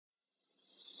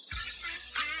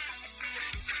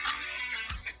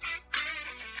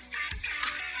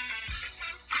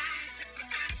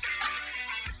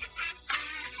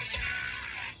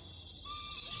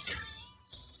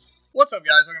What's up,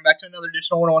 guys? Welcome back to another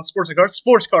edition of 101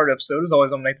 Sports Card episode. As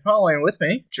always, I'm Nathan Holloway, and with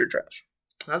me, Jared Trash.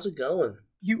 How's it going?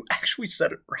 You actually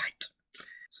said it right.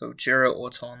 So, Jared,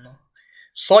 what's on the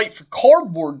slate for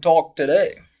cardboard talk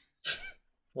today?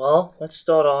 Well, let's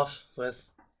start off with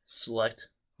select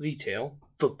retail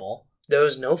football. There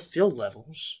was no field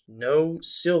levels, no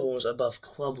silvers above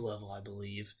club level, I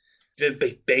believe. The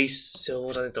big base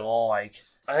silvers, I think they're all I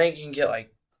think you can get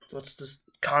what's this?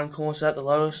 Concourse at the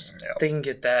lowest. Yep. They can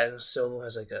get that, and silver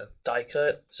has a die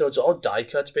cut. So it's all die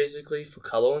cuts basically for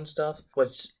color and stuff,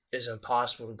 which is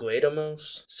impossible to grade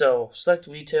almost. So select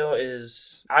retail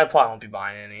is I probably won't be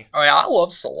buying any. I mean, I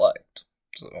love Select,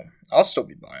 so I'll still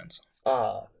be buying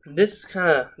some. This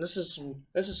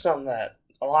is something that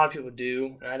a lot of people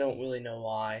do, and I don't really know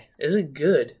why. Is it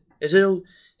good? Is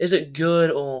it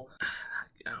good or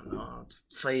I don't know how to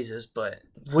phrase this, but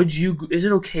is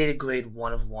it okay to grade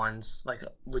one of ones?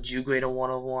 Would you grade a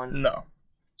 1 of 1? No.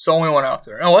 It's the only one out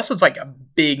there. Unless it's a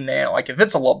big nail. If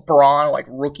it's a LeBron,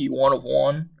 rookie 1 of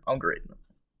 1, I'm grading it.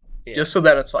 Yeah. Just so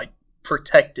that it's,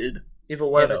 protected. Yeah, but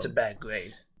what if it's a bad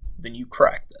grade? Then you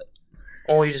crack that.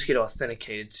 Or you just get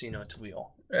authenticated so you know it's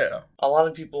real. Yeah. A lot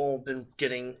of people have been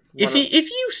getting... If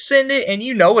you send it and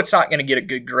you know it's not going to get a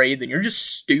good grade, then you're just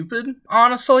stupid,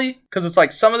 honestly. Because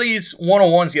it's some of these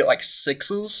 101s get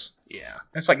 6s. Yeah.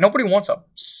 And it's nobody wants a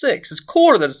 6. It's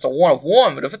cooler that it's a 1 of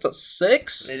 1, but if it's a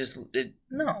 6... It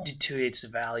deteriorates the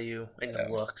value and the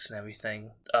looks and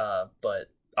everything.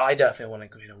 But I definitely want to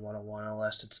grade a 1 of 1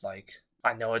 unless it's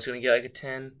I know it's going to get a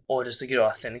 10, or just to get it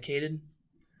authenticated.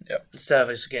 Yeah. Instead of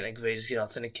just getting a grade, just get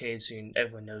authenticated so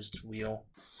everyone knows it's real.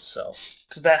 So,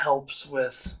 because that helps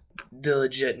with the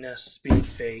legitness being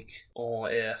fake, or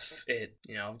if it,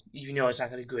 it's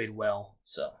not going to grade well.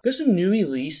 So, there's some new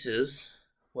releases.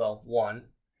 Well, one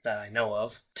that I know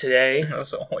of today.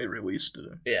 That's the only release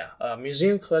today. Yeah,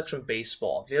 Museum Collection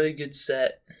Baseball, very good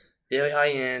set, very high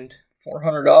end.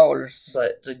 $400,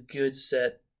 but it's a good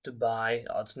set to buy.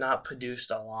 It's not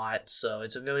produced a lot, so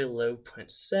it's a very low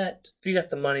print set. If you got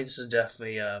the money, this is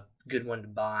definitely a good one to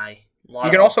buy.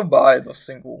 You can also buy the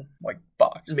single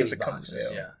box mini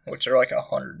boxes, which are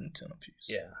 110 a piece.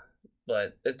 Yeah,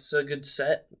 but it's a good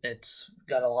set. It's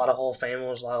got a lot of Hall of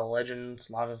Famers, a lot of legends,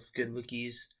 a lot of good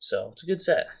rookies. So it's a good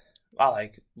set. I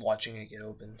like watching it get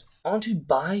opened. On to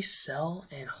buy, sell,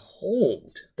 and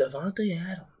hold. Davante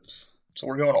Adams. So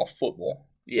we're going off football.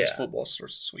 Yeah, because football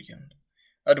starts this weekend.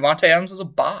 Davante Adams is a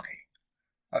buy.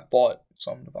 I've bought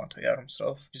some Davante Adams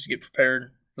stuff just to get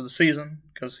prepared for the season,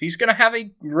 because he's going to have a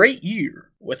great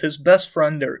year with his best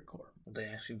friend, Derek Carr. Are they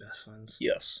actually best friends?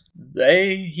 Yes.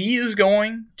 He is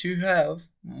going to have,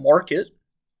 mark it,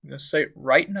 I'm going to say it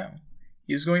right now,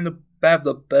 he is going to have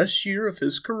the best year of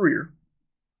his career.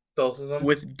 Both of them?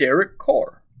 With Derek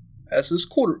Carr as his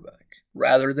quarterback,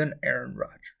 rather than Aaron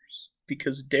Rodgers.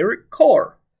 Because Derek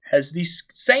Carr has the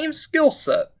same skill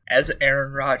set as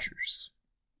Aaron Rodgers.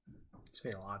 It's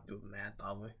made a lot of people mad,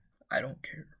 probably. I don't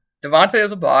care. Davante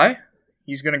has a bye.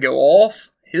 He's going to go off.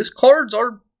 His cards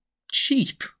are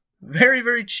cheap. Very,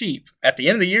 very cheap. At the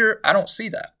end of the year, I don't see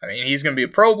that. I mean, he's going to be a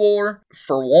Pro Bowler.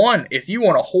 For one, if you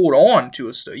want to hold on to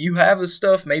his stuff, you have his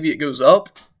stuff, maybe it goes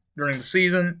up during the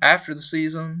season, after the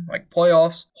season,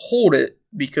 playoffs, hold it,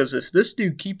 because if this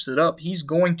dude keeps it up, he's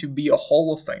going to be a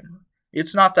Hall of Famer.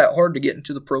 It's not that hard to get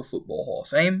into the Pro Football Hall of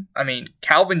Fame. I mean,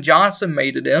 Calvin Johnson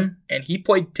made it in, and he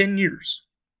played 10 years,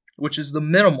 which is the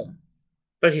minimum.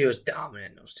 But he was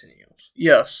dominant in those 10 years.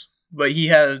 Yes, but he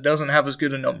doesn't have as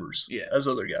good of numbers as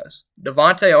other guys.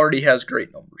 Davante already has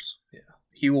great numbers. Yeah.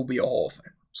 He will be a Hall of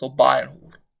Famer. So buy and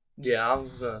hold. Yeah, I was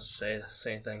going to say the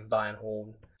same thing, buy and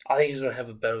hold. I think he's going to have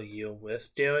a better year with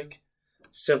Derek,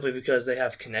 simply because they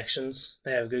have connections.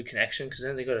 They have a good connection, because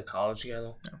then they go to college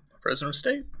together. Yeah. Fresno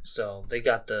State. So they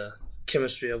got the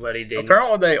chemistry already.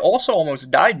 Apparently, they also almost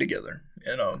died together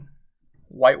in a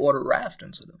whitewater raft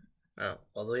incident. Oh,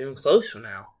 well, they're even closer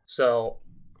now. So,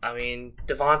 I mean,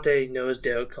 Davante knows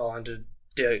Derek Carr, and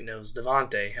Derek knows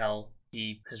Davante, how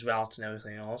his routes and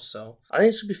everything else. So, I think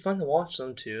it's going to be fun to watch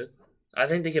them too. I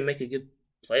think they can make a good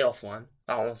playoff one.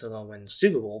 I don't know if they're going to win the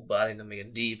Super Bowl, but I think they'll make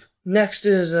it deep. Next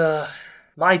is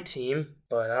my team,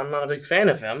 but I'm not a big fan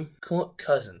of him. Kirk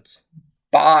Cousins.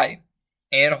 Buy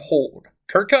and hold.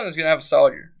 Kirk Cousins is going to have a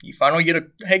solid year. You finally get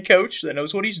a head coach that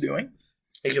knows what he's doing.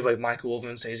 He could Michael over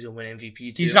and say he's going to win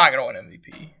MVP too. He's not going to win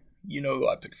MVP. You know who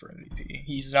I picked for MVP.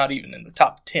 He's not even in the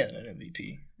top 10 in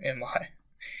MVP.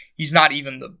 He's not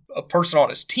even a person on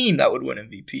his team that would win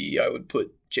MVP. I would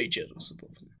put Jay Jettis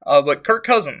above him. But Kirk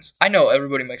Cousins, I know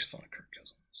everybody makes fun of Kirk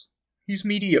Cousins. He's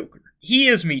mediocre. He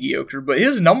is mediocre, but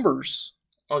his numbers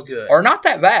good. are not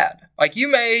that bad. You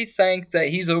may think that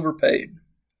he's overpaid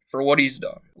for what he's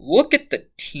done. Look at the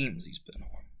teams he's been on.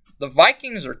 The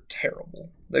Vikings are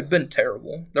terrible. They've been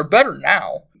terrible. They're better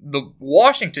now. The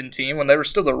Washington team, when they were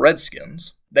still the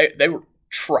Redskins, they were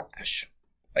trash.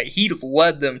 Like, he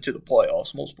led them to the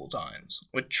playoffs multiple times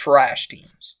with trash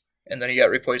teams. And then he got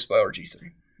replaced by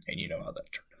RG3. And you know how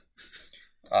that turned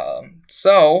out.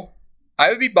 So, I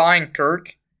would be buying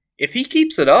Kirk. If he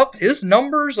keeps it up, his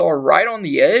numbers are right on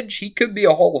the edge. He could be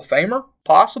a Hall of Famer,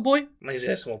 possibly. He's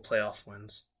got some more playoff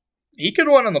wins. He could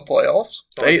win in the playoffs.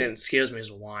 The only thing that scares me is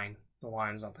the line. The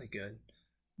line's not that good.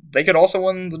 They could also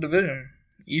win the division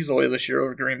easily this year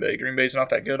over Green Bay. Green Bay's not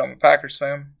that good. I'm a Packers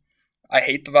fan. I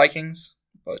hate the Vikings,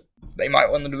 but they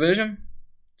might win the division.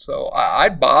 So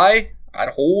I'd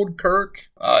hold Kirk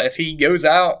if he goes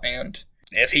out, and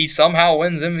if he somehow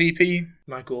wins MVP.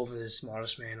 Might go over the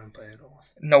smartest man on planet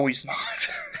Earth. No, he's not.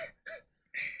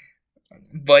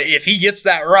 But if he gets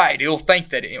that right, he'll think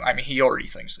that. He already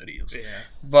thinks that he is. Yeah.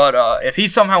 But if he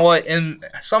somehow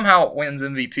wins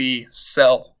MVP,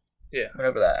 sell. Yeah.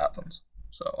 Whenever that happens.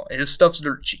 So his stuff's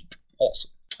dirt cheap. Also,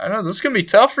 I know this is gonna be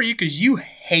tough for you because you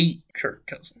hate Kirk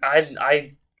Cousins.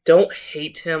 I don't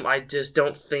hate him. I just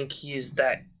don't think he's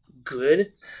that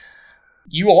good.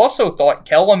 You also thought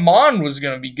Kellen Mond was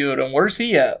gonna be good, and where's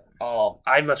he at? Oh,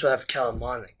 I'd much rather have Kellen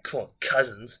Mond than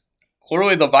Cousins.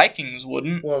 Clearly, the Vikings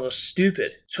wouldn't. Well, they're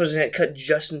stupid. Supposed to cut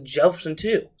Justin Jefferson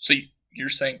too. So you're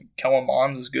saying Kellen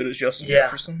Mond's as good as Justin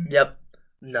Jefferson? Yep.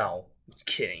 No, I'm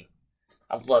kidding.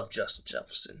 I love Justin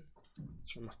Jefferson.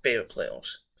 He's one of my favorite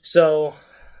players. So,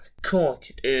 Kirk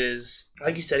is,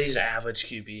 like you said, he's an average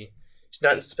QB. He's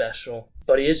nothing special,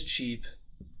 but he is cheap.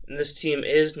 And this team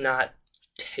is not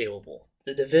terrible.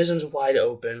 The division's wide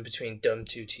open between them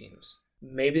two teams.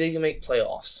 Maybe they can make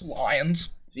playoffs. Lions.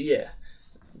 Yeah.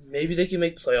 Maybe they can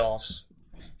make playoffs.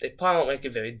 They probably won't make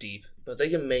it very deep, but if they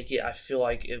can make it, I feel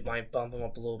like it might bump him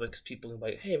up a little bit because people can be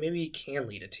like, hey, maybe he can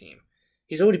lead a team.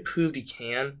 He's already proved he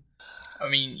can. I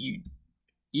mean,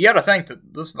 you got to think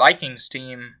that this Vikings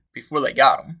team, before they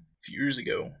got him a few years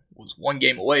ago, was one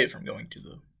game away from going to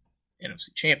the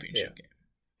NFC Championship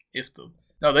game.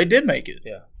 No, they did make it.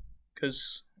 Yeah.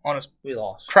 Because on a we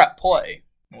lost crap play,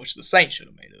 which the Saints should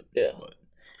have made it. Yeah. But,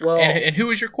 well, and who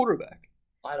was your quarterback?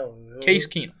 I don't know. Case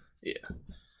Keenum. Yeah.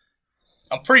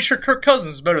 I'm pretty sure Kirk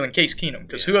Cousins is better than Case Keenum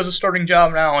because who has a starting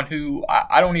job now and who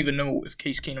I don't even know if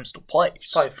Case Keenum still plays.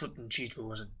 He's probably flipping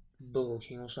cheeseburgers at Burger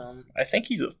King or something. I think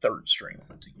he's a third string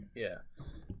on the team. Yeah.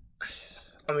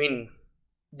 I mean,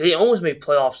 they almost made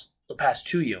playoffs the past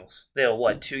 2 years. They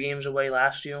were, 2 games away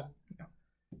last year? Yeah.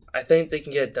 I think they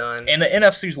can get it done. And the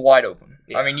NFC's wide open.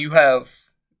 Yeah. I mean, you have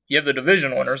the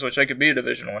division winners, which they could be a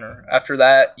division winner. After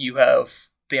that, you have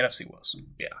the NFC West.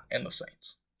 Yeah. And the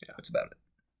Saints. Yeah. That's about it.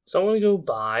 So I'm going to go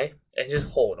by and just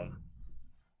hold him.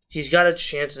 He's got a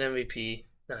chance at MVP.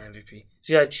 Not MVP. He's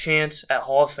got a chance at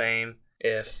Hall of Fame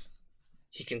if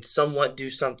he can somewhat do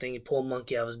something. He pull a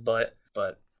monkey out of his butt.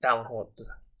 But that one I'll have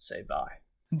to say bye.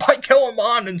 Buy Kellen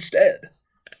Mond instead.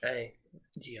 Hey.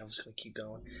 Yeah, I was going to keep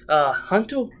going.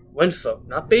 Hunter Renfrow.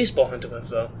 Not baseball Hunter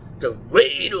Renfrow. The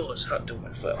Raiders Hunter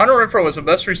Renfrow. Hunter Renfrow was the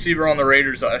best receiver on the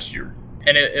Raiders last year.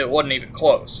 And it wasn't even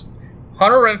close.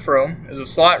 Hunter Renfrow is a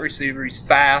slot receiver. He's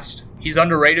fast. He's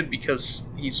underrated because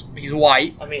he's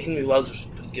white. I mean, Henry Ruggs was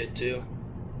pretty good, too.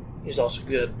 He's also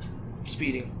good at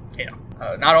speeding. Yeah.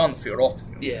 Not on the field, off the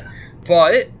field. Yeah.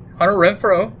 But Hunter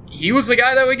Renfrow, he was the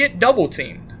guy that would get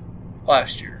double-teamed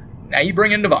last year. Now you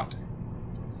bring in Devontae.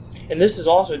 And this is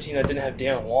also a team that didn't have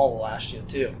Darren Waller last year,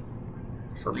 too.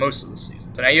 For most of the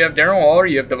season. So now you have Darren Waller,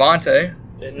 you have Devontae.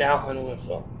 And now Hunter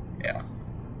Renfrow. Yeah.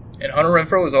 And Hunter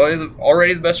Renfrow was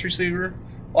already the best receiver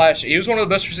last year. He was one of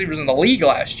the best receivers in the league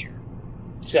last year.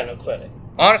 He's got no credit.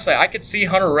 Honestly, I could see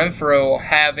Hunter Renfrow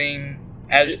having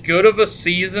as good of a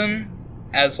season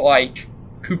as,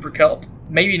 Cooper Kupp.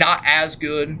 Maybe not as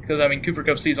good, because, Cooper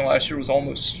Kupp's season last year was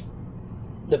almost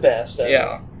the best ever.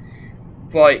 Yeah.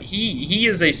 But he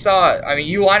is a slot.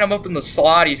 You line him up in the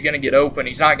slot, he's going to get open.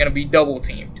 He's not going to be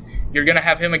double-teamed. You're going to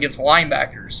have him against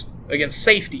linebackers, against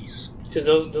safeties. Because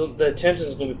the attention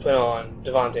is going to be put on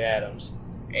Devontae Adams.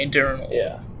 And Darren Waller.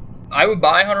 Yeah. I would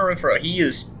buy Hunter Renfrow. He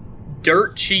is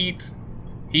dirt cheap.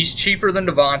 He's cheaper than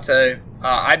Devontae.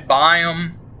 I'd buy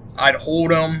him. I'd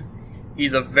hold him.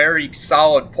 He's a very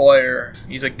solid player.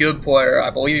 He's a good player. I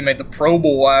believe he made the Pro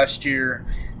Bowl last year.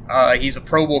 He's a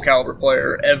Pro Bowl caliber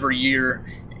player every year.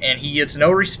 And he gets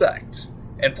no respect.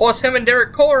 And plus him and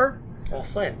Derek Carr are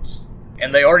friends.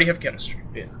 And they already have chemistry.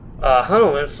 Yeah. Hunter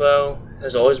Renfrow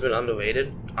has always been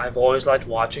underrated. I've always liked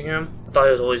watching him. I thought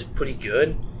he was always pretty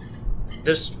good.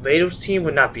 This Raiders team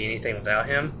would not be anything without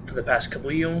him for the past couple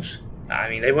of years.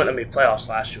 They wouldn't have made playoffs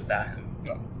last year without him.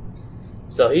 No.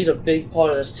 So he's a big part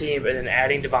of this team, and then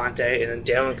adding Devontae, and then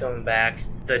Dalen coming back.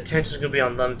 The attention's going to be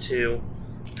on them too.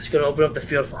 It's going to open up the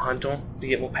field for Hunter to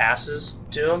get more passes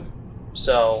to him.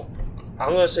 So I'm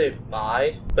going to say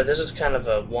bye, but this is kind of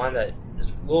a one that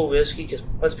is a little risky because,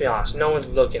 let's be honest, no one's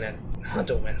looking at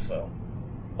Hunter Renfrow.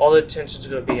 All the attention's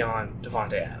going to be on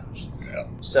Devontae Adams. Yeah.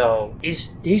 So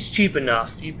he's cheap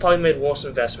enough. You've probably made worse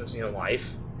investments in your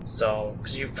life. So,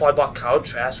 because you've probably bought Kyle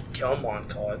Trask, Kellen Mond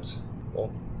cards.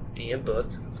 Well, Ian Book,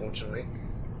 unfortunately.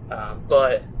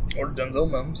 But Or Denzel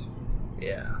Mims.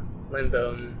 yeah, Lynn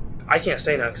Bowden. I can't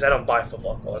say now because I don't buy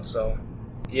football cards. So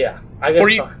yeah, I guess.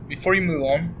 Before you move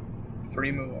on,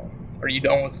 are you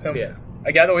done with him? Yeah.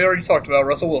 A guy that we already talked about,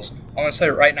 Russell Wilson. I'm gonna say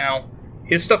it right now,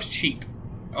 his stuff's cheap.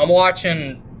 I'm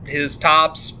watching his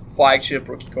Topps flagship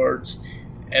rookie cards,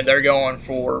 and they're going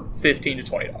for $15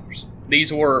 to $20.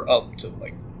 These were up to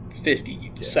like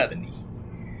 50 to 70.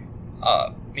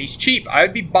 He's cheap. I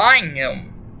would be buying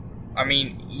him. I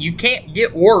mean, you can't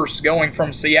get worse going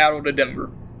from Seattle to Denver.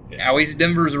 Now he's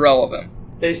Denver's relevant,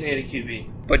 They just need a QB.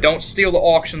 but don't steal the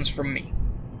auctions from me.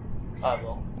 I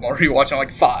will. I'm already watching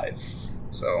like 5.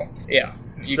 So yeah.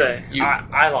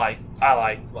 I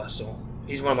like Russell.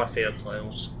 He's one of my favorite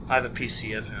players. I have a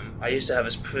PC of him. I used to have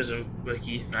his Prism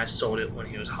rookie, and I sold it when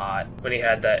he was hot. When he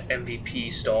had that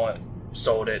MVP start,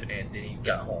 sold it, and then he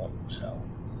got home. So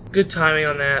good timing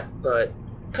on that, but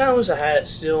kind of wish I had it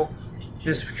still.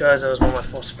 Just because that was one of my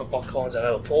first football cards I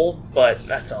ever pulled, but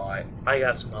that's alright. I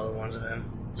got some other ones of him.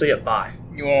 So yeah, bye.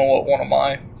 You want to know what one of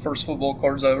my first football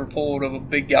cards I ever pulled of a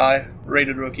big guy,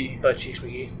 rated rookie? Chiefs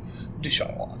McGee.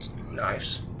 Deshaun Watson.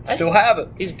 Nice. Still have it.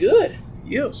 He's good.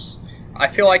 Yes. I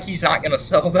feel like he's not going to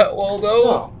sell that well,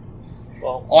 though.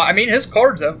 No. Well, I mean, his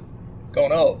cards have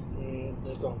gone up.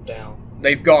 they've gone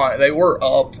down. They were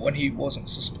up when he wasn't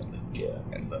suspended. Yeah.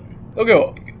 And then they'll go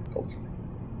up again, hopefully.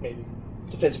 Maybe.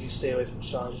 Depends if you stay away from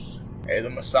massages. Hey, the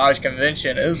massage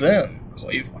convention is in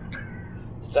Cleveland.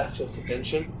 It's actually a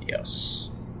convention. Yes.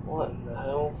 What in the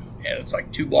hell? And it's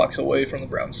like 2 blocks away from the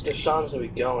Browns Stadium. Deshaun's gonna be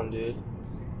going, dude.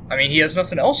 I mean, he has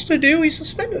nothing else to do. He's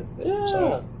suspended. Yeah.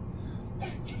 So.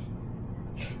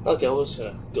 Okay, we're just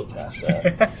gonna go past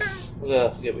that. We're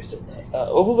gonna forget we said that.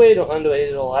 Overrated or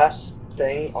underrated, the last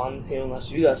thing on here,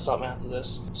 unless you got something after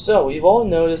this. So, we've all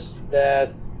noticed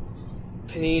that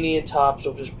Panini and Topps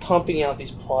are just pumping out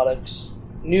these products.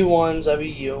 New ones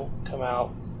every year come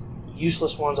out.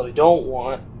 Useless ones that we don't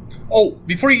want. Oh,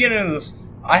 before you get into this,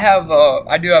 I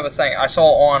do have a thing. I saw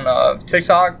on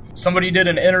TikTok, somebody did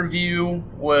an interview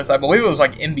with, I believe it was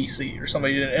like NBC, or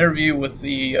somebody did an interview with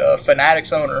the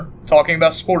Fanatics owner talking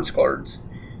about sports cards.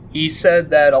 He said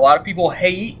that a lot of people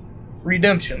hate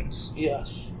redemptions.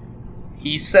 Yes.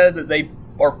 He said that they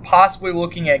are possibly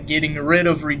looking at getting rid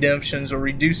of redemptions or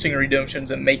reducing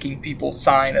redemptions and making people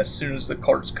sign as soon as the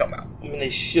cards come out. I mean, they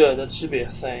should. That should be a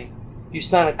thing. You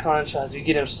sign a contract, you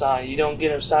get him signed. You don't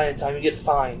get him signed in time, you get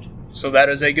fined. So that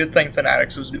is a good thing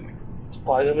Fanatics is doing. It's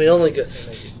probably going to be the only good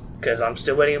thing they do. Because I'm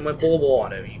still waiting on my Bulbo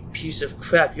on it. You piece of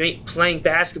crap. You ain't playing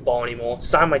basketball anymore.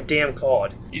 Sign my damn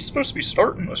card. He's supposed to be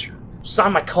starting this year.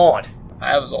 Sign my card. I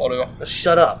have his auto.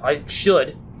 Shut up. I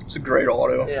should. It's a great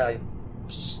auto. Yeah,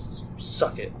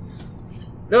 suck it.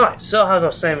 Alright, so how's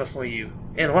our segment for you?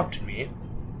 Interrupted me.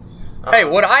 Hey,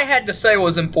 what I had to say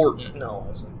was important. No, it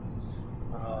wasn't.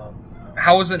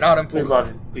 How is it not We important?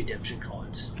 love redemption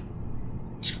cards.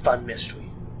 It's a fun mystery.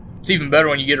 It's even better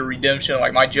when you get a redemption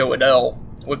like my Joe Adele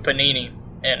with Panini,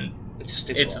 and It's a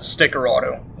sticker. it's a sticker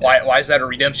auto. Why is that a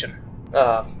redemption?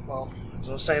 Well, as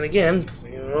I was saying again, before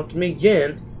you interrupt me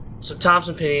again, so Topps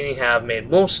and Panini have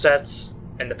made more sets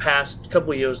in the past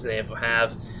couple of years than they ever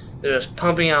have. They're just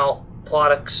pumping out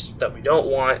products that we don't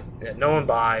want, that no one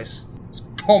buys. It's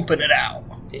pumping it out.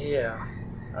 Yeah.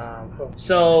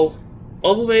 So,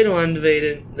 overrated or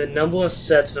underrated, the number of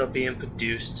sets that are being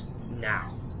produced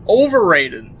now.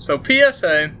 Overrated. So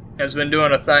PSA has been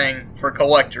doing a thing for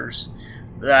collectors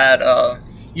that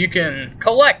you can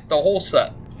collect the whole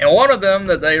set. And one of them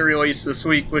that they released this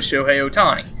week was Shohei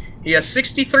Ohtani. He has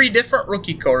 63 different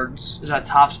rookie cards. Is that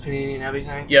Topps, Panini, and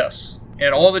everything? Yes.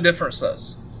 And all the different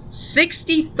sets.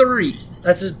 63.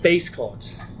 That's his base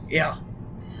cards. Yeah.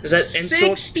 Is that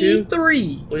inserts too?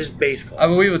 63. Or just base cards? I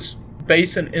believe it's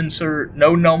base and insert,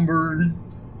 no numbered,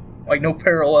 like no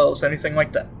parallels, anything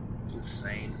like that. It's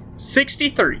insane.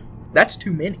 63. That's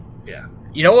too many. Yeah.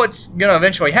 You know what's going to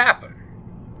eventually happen?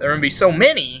 There are going to be so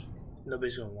many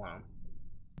Nobody's going to want them.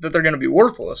 that they're going to be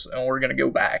worthless, and we're going to go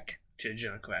back. To a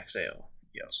junk wax sale.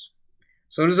 Yes.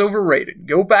 So it is overrated.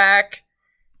 Go back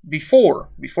before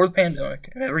the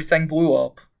pandemic and everything blew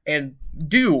up, and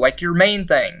do like your main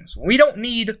things. We don't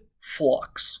need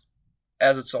Flux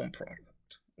as its own product.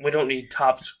 We don't need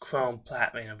Topps Chrome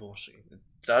Platinum Anniversary.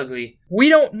 It's ugly. We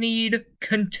don't need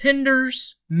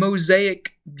Contenders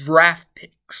Mosaic draft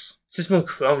picks. It's just more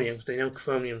chromium, because they know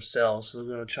chromium sells, so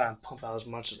they're going to try and pump out as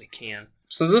much as they can.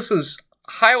 So this is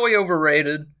highly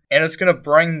overrated, and it's going to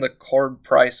bring the card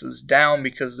prices down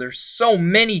because there's so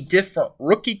many different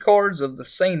rookie cards of the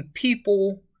same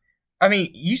people. I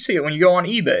mean, you see it when you go on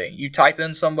eBay. You type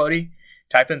in somebody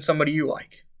you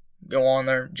like. Go on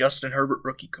there, Justin Herbert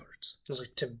rookie cards. There's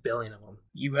like 10 billion of them.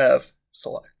 You have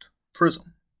Select,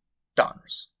 Prism,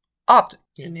 Donruss, Optic.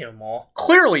 You name them all.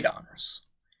 Clearly Donruss.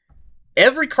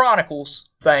 Every Chronicles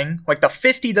thing, like the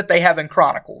 50 that they have in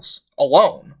Chronicles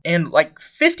alone, and like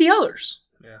 50 others.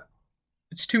 Yeah.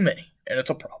 It's too many, and it's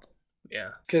a problem.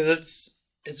 Yeah. Because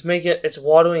it's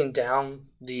watering down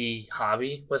the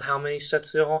hobby with how many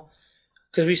sets there are.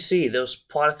 Because we see those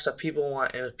products that people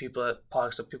want and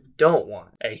products that people don't want,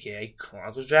 aka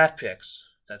Chronicles draft picks.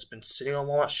 That's been sitting on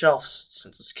Walmart shelves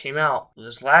since this came out.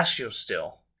 This last year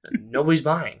still. That nobody's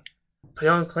buying. Put it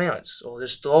on clearance, or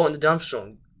just throw it in the dumpster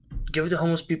and give it to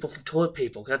homeless people for toilet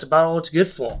paper. Because that's about all it's good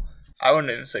for. I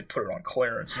wouldn't even say put it on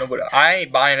clearance. I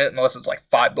ain't buying it unless it's like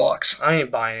 $5. I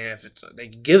ain't buying it if they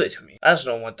can give it to me. I just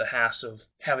don't want the hassle of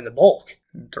having the bulk.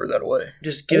 Throw that away.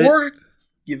 Just give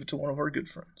give it to one of our good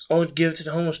friends. Or give it to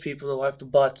the homeless people that wipe the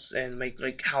butts and make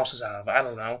like houses out of it. I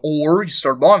don't know. Or you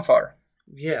start a bonfire.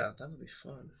 Yeah, that would be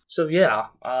fun. So yeah,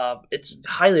 it's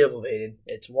highly overrated.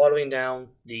 It's watering down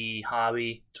the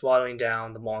hobby. It's watering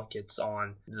down the markets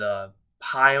on the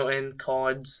higher-end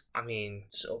cards. I mean,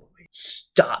 it's overrated.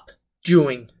 Stop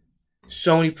doing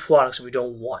so many products that we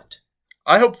don't want.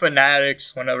 I hope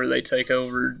Fanatics, whenever they take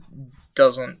over,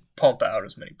 doesn't pump out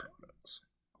as many products.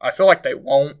 I feel like they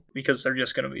won't, because they're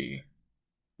just going to be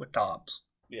with Topps.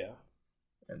 Yeah.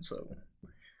 And so,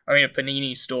 I mean, if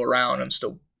Panini's still around and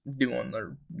still doing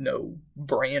their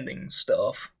branding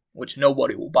stuff, which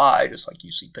nobody will buy, just like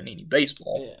you see Panini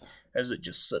Baseball, as it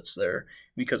just sits there,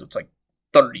 because it's like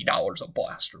 $30 a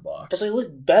blaster box. But they look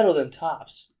better than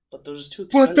Topps. But they're just too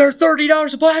expensive. But they're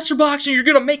 $30 a blaster box, and you're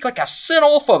going to make like a cent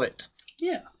off of it.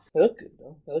 Yeah. They look good,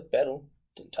 though. They look better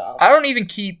than Topps. I don't even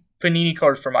keep Panini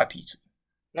cards for my PC.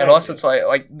 Unless it's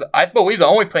like I believe the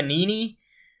only Panini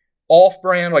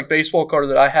off-brand like baseball card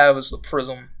that I have is the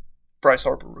Prism Bryce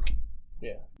Harper rookie.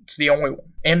 Yeah. It's the only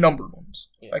one. And numbered ones.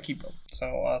 Yeah. I keep them.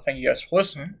 So thank you guys for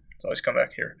listening. Let's always come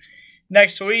back here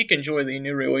next week. Enjoy the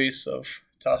new release of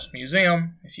Topps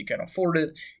Museum, if you can afford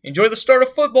it. Enjoy the start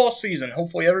of football season.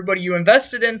 Hopefully everybody you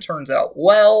invested in turns out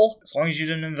well, as long as you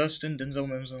didn't invest in Denzel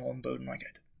Mims and Lynn Bowden like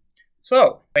I did.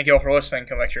 So, thank you all for listening.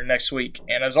 Come back here next week.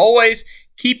 And as always,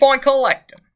 keep on collecting.